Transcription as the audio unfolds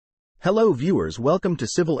Hello viewers, welcome to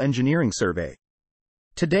Civil Engineering Survey.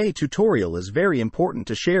 Today tutorial is very important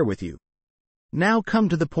to share with you. Now come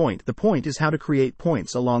to the point. The point is how to create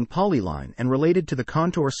points along polyline and related to the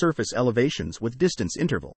contour surface elevations with distance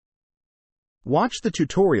interval. Watch the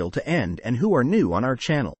tutorial to end, and who are new on our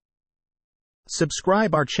channel,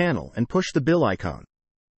 subscribe our channel and push the bell icon.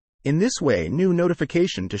 In this way, new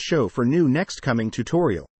notification to show for new next coming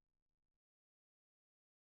tutorial.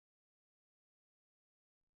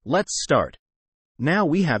 Let's start. Now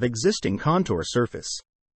we have existing contour surface.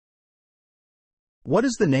 What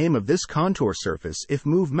is the name of this contour surface? If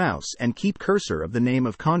move mouse and keep cursor of the name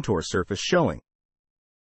of contour surface showing.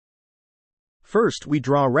 First we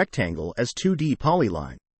draw rectangle as 2D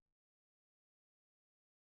polyline.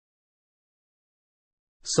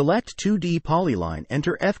 Select 2D polyline,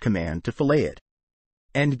 enter F command to fillet it.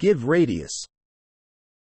 And give radius.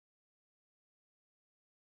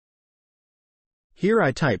 Here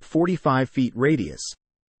I type 45 feet radius.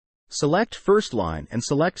 Select first line and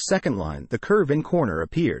select second line, the curve in corner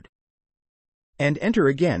appeared. And enter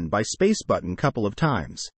again by space button couple of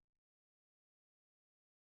times.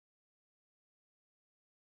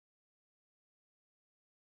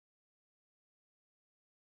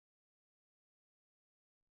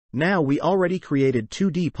 Now we already created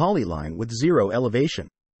 2D polyline with 0 elevation.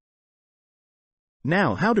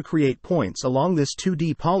 Now how to create points along this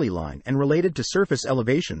 2D polyline and related to surface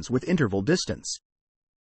elevations with interval distance.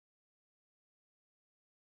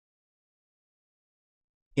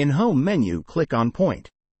 In Home menu, click on Point.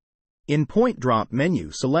 In Point drop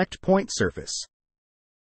menu, select Point Surface.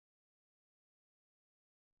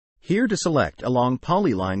 Here to select along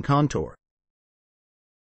polyline contour.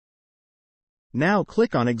 Now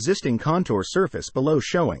click on existing contour surface below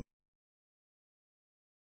showing.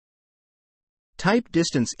 Type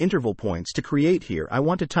distance interval points to create. Here I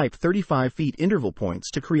want to type 35 feet interval points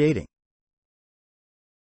to creating.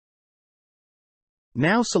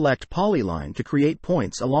 Now select polyline to create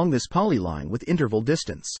points along this polyline with interval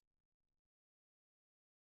distance.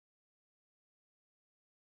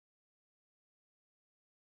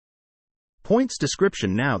 Points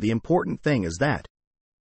description. Now the important thing is that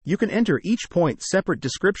you can enter each point separate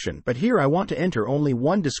description, but here I want to enter only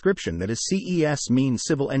one description, that is CES, mean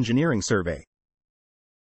Civil Engineering Survey.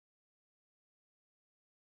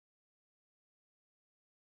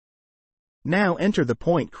 Now enter the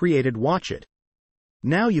point created, watch it.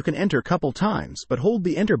 Now you can enter couple times, but hold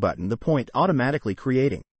the enter button, the point automatically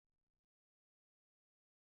creating.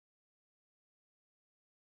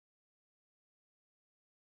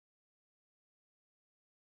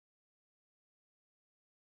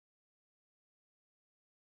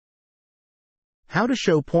 How to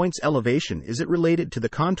show points elevation? Is it related to the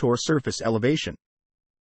contour surface elevation?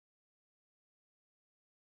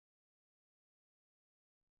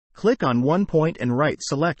 Click on one point and right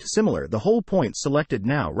select similar, the whole point selected.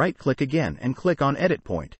 Now right click again and click on edit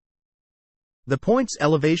point. The points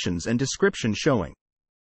elevations and description showing.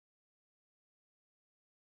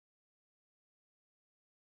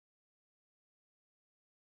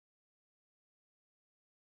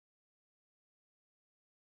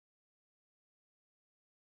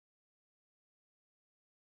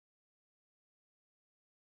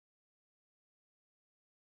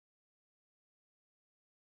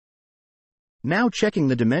 Now checking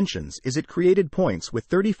the dimensions, is it created points with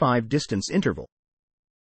 35 distance interval?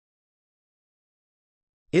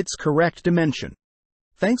 It's correct dimension.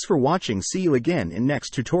 Thanks for watching. See you again in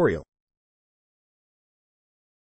next tutorial.